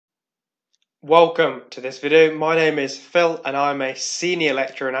Welcome to this video. My name is Phil and I'm a senior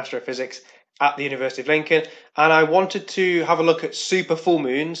lecturer in astrophysics at the University of Lincoln, and I wanted to have a look at super full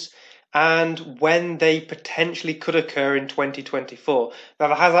moons and when they potentially could occur in 2024. Now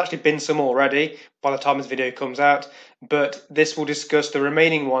there has actually been some already by the time this video comes out, but this will discuss the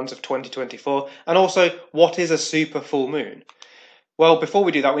remaining ones of 2024 and also what is a super full moon. Well, before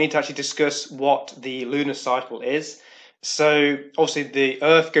we do that, we need to actually discuss what the lunar cycle is. So obviously the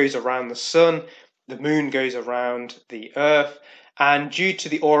Earth goes around the Sun, the Moon goes around the Earth, and due to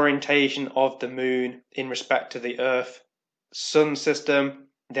the orientation of the Moon in respect to the Earth-Sun system,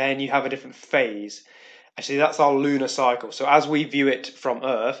 then you have a different phase. Actually, that's our lunar cycle. So as we view it from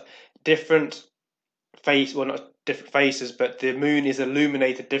Earth, different phase, well, not different phases, but the Moon is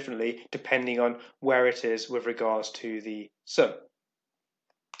illuminated differently depending on where it is with regards to the Sun.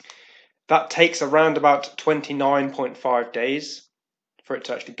 That takes around about 29.5 days for it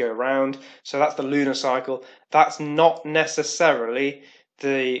to actually go around. So that's the lunar cycle. That's not necessarily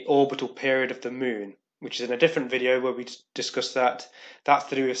the orbital period of the Moon, which is in a different video where we discuss that. That's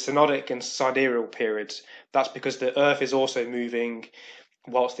to do with synodic and sidereal periods. That's because the Earth is also moving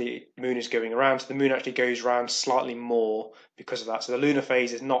whilst the Moon is going around. So the Moon actually goes around slightly more because of that. So the lunar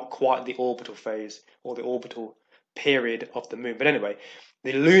phase is not quite the orbital phase or the orbital period of the Moon. But anyway,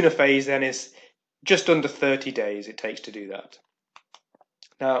 the lunar phase then is just under 30 days it takes to do that.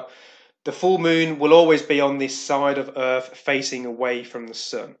 Now, the full moon will always be on this side of Earth facing away from the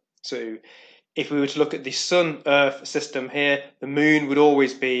Sun. So if we were to look at the Sun-Earth system here, the moon would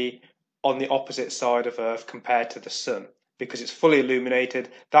always be on the opposite side of Earth compared to the Sun. Because it's fully illuminated,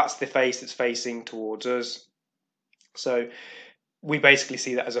 that's the face that's facing towards us. So we basically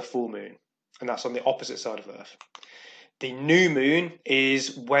see that as a full moon, and that's on the opposite side of Earth. The new moon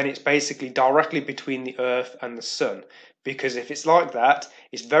is when it's basically directly between the Earth and the Sun, because if it's like that,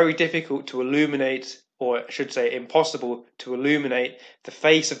 it's very difficult to illuminate, or I should say impossible to illuminate the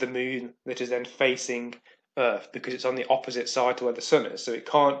face of the moon that is then facing Earth, because it's on the opposite side to where the Sun is, so it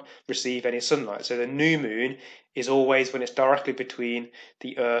can't receive any sunlight. So the new moon is always when it's directly between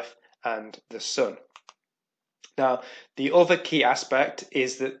the Earth and the Sun. Now, the other key aspect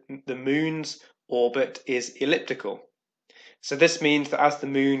is that the moon's orbit is elliptical. So this means that as the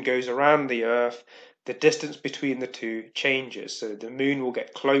moon goes around the Earth, the distance between the two changes. So the moon will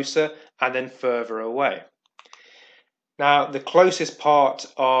get closer and then further away. Now, the closest part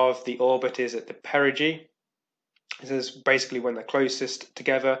of the orbit is at the perigee. This is basically when they're closest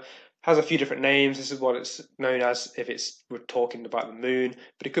together. Has a few different names. This is what it's known as if we're talking about the moon,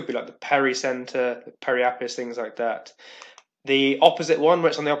 but it could be like the pericenter, the periapis, things like that. The opposite one, where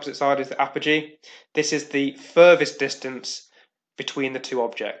it's on the opposite side, is the apogee. This is the furthest distance between the two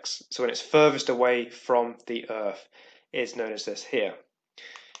objects. So when it's furthest away from the Earth, it's known as this here.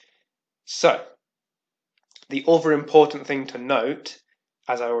 So the other important thing to note,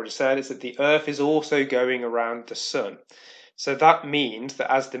 as I already said, is that the Earth is also going around the Sun. So that means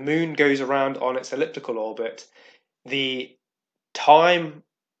that as the moon goes around on its elliptical orbit, the time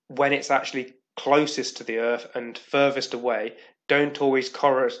when it's actually closest to the Earth and furthest away don't always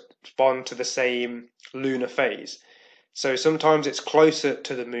correspond to the same lunar phase. So sometimes it's closer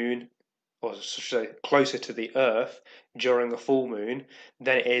to the moon, or should I say closer to the Earth during a full moon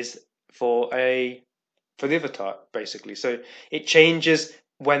than it is for the other type, basically. So it changes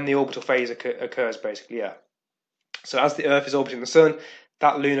when the orbital phase occurs, basically, yeah. So as the Earth is orbiting the Sun,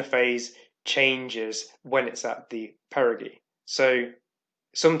 that lunar phase changes when it's at the perigee. So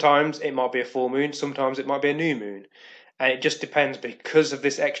sometimes it might be a full moon, sometimes it might be a new moon. And it just depends, because of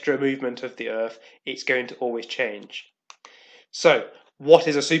this extra movement of the Earth, it's going to always change. So what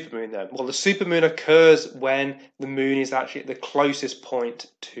is a supermoon then? Well, the supermoon occurs when the moon is actually at the closest point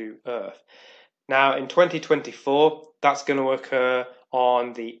to Earth. Now in 2024, that's going to occur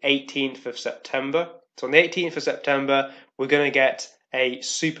on the 18th of September. So on the 18th of September, we're going to get a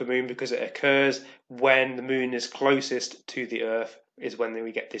supermoon because it occurs when the moon is closest to the Earth, is when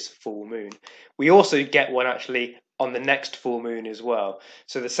we get this full moon. We also get one actually on the next full moon as well.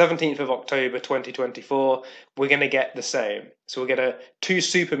 So the 17th of October 2024, we're going to get the same. So we'll get two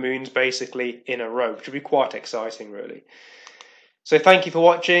supermoons basically in a row, which will be quite exciting really. So thank you for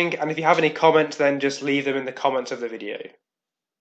watching, and if you have any comments then just leave them in the comments of the video.